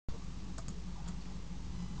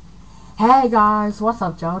Hey guys, what's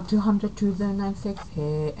up, Joe? 2002096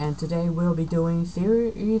 here, and today we'll be doing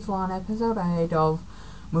Series 1, Episode 8 of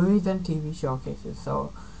Movies and TV Showcases.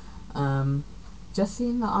 So, just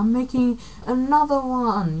seen that I'm making another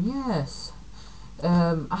one, yes!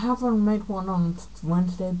 I haven't made one on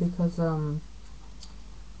Wednesday because,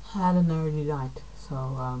 had an early night,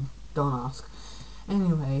 so, don't ask.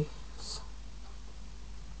 Anyway,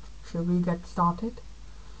 should we get started?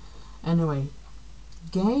 Anyway,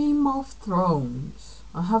 Game of Thrones.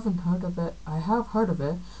 I haven't heard of it. I have heard of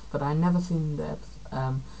it, but I never seen the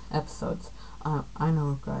episodes. I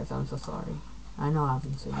know, guys. I'm so sorry. I know I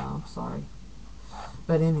haven't seen it. I'm sorry.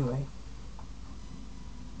 But anyway,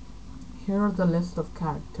 here are the list of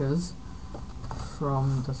characters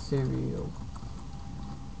from the serial.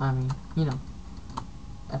 I mean,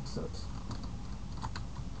 episodes.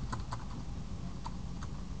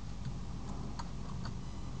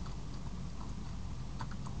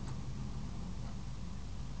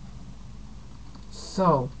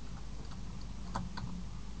 So,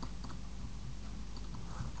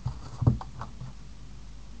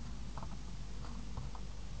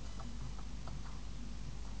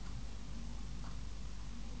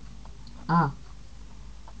 ah,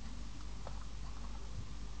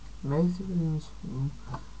 basically,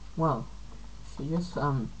 well, she just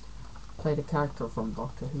played a character from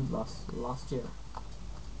Doctor Who last year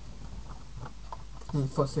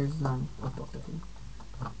for series 9 of Doctor Who.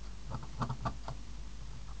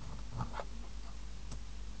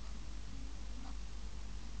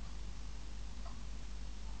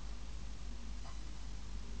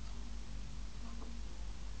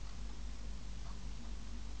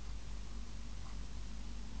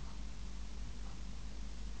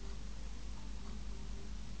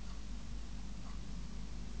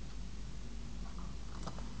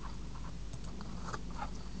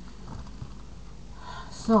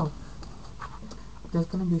 So, there's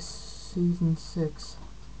gonna be season 6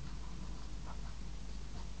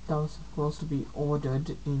 that was supposed to be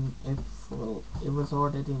ordered in April. It was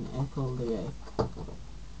ordered in April the 8th.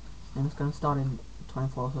 And it's gonna start in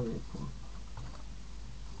 24th of April.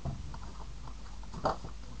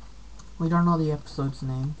 We don't know the episode's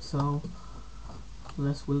name, so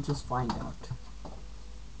we'll just find out.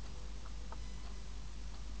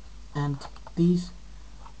 And these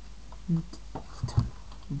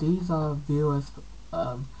are viewers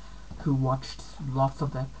who watched lots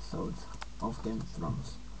of episodes of Game of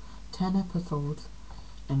Thrones. 10 episodes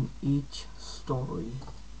in each story.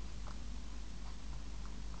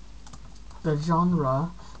 The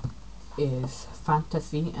genre is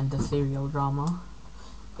fantasy and the serial drama.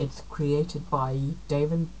 It's created by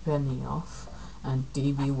David Benioff and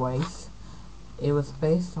D. Weiss. It was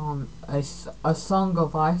based on a Song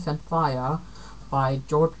of Ice and Fire by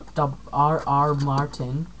George R.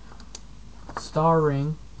 Martin,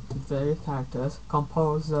 starring various characters,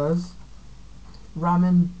 composers,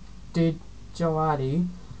 Ramin Djawadi,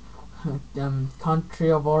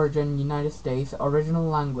 country of origin United States, original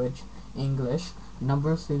language English,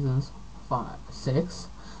 number of seasons 6.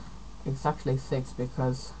 It's actually 6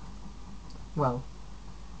 because, well,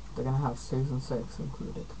 they're gonna have season 6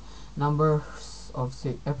 included. Number of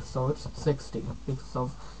episodes 60 because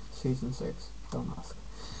of season 6. Don't ask.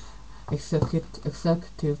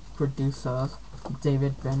 Executive producers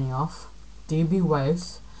David Benioff, D.B.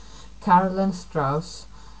 Weiss, Carolyn Strauss,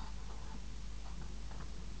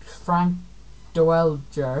 Frank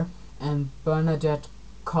Doelger, and Bernadette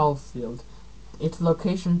Caulfield. Its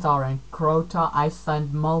locations are in Croatia,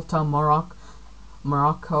 Iceland, Malta,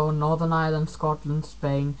 Morocco, Northern Ireland, Scotland,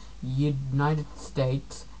 Spain, United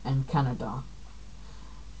States, and Canada.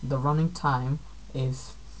 The running time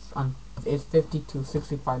is 50 to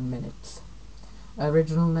 65 minutes.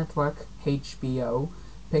 Original network HBO.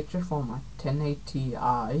 Picture format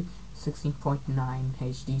 1080i 16.9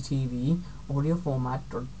 HD TV. Audio format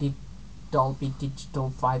Dolby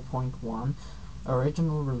Digital 5.1.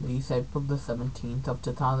 Original release April the 17th of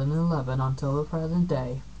 2011 until the present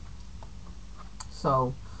day.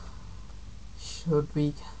 So, should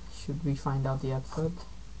we find out the episode?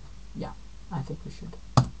 Yeah, I think we should.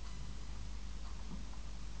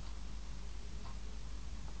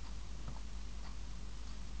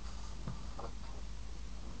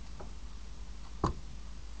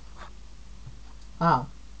 Ah.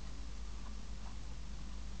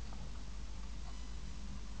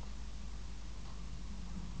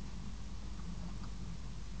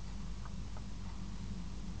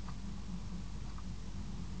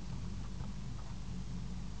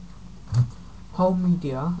 Home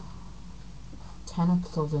media, 10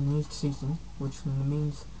 episodes in each season, which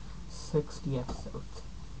means 60 episodes.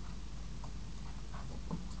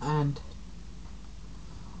 And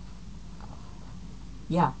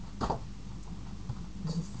yeah,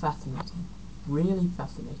 this is fascinating, really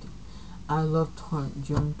fascinating. I love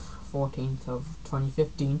June 14th of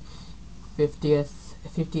 2015.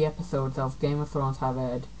 50 episodes of Game of Thrones have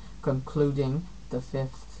aired, concluding the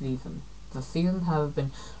 5th season. The season have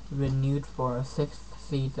been renewed for a 6th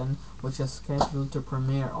season, which is scheduled to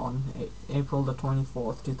premiere on April the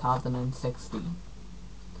 24th, 2016.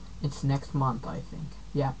 It's next month, I think.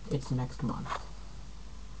 Yeah, it's next month.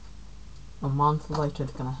 A month later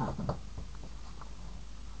it's gonna happen.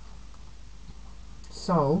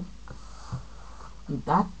 So,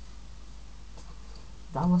 that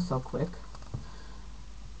was so quick.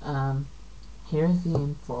 Um, Here's the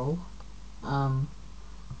info. Um,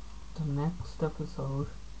 the next episode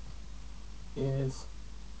is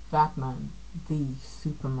Batman v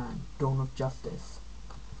Superman: Dawn of Justice.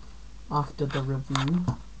 After the review,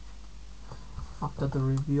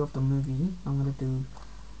 of the movie, I'm gonna do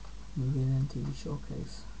movie and TV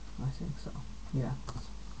showcase. I think so. Yeah.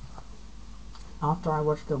 After I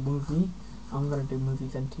watch the movie, I'm gonna do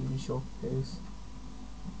movies and TV showcase,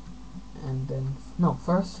 and then no,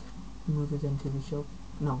 first movies and TV show.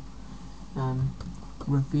 No,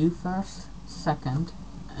 review first, second,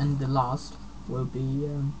 and the last will be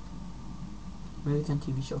movies and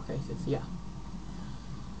TV showcases. Yeah.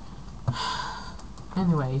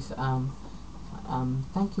 Anyways,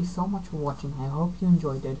 thank you so much for watching. I hope you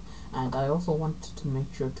enjoyed it, and I also want to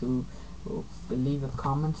make sure to leave a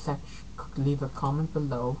comment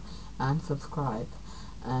below, and subscribe,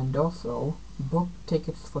 and also book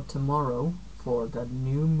tickets for tomorrow for the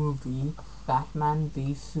new movie Batman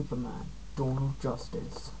v Superman: Dawn of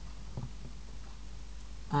Justice.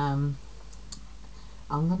 I'm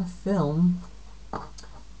gonna film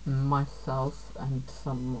myself and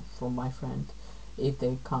some from my friends if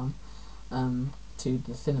they come to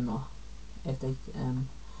the cinema, if they and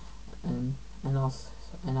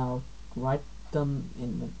I'll write them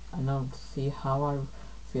and I'll see how I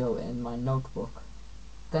feel in my notebook.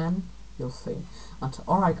 Then you'll see.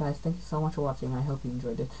 Alright guys, thank you so much for watching. I hope you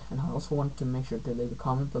enjoyed it, and I also want to make sure to leave a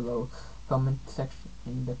comment below,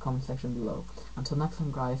 in the comment section below. Until next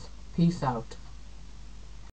time guys, peace out.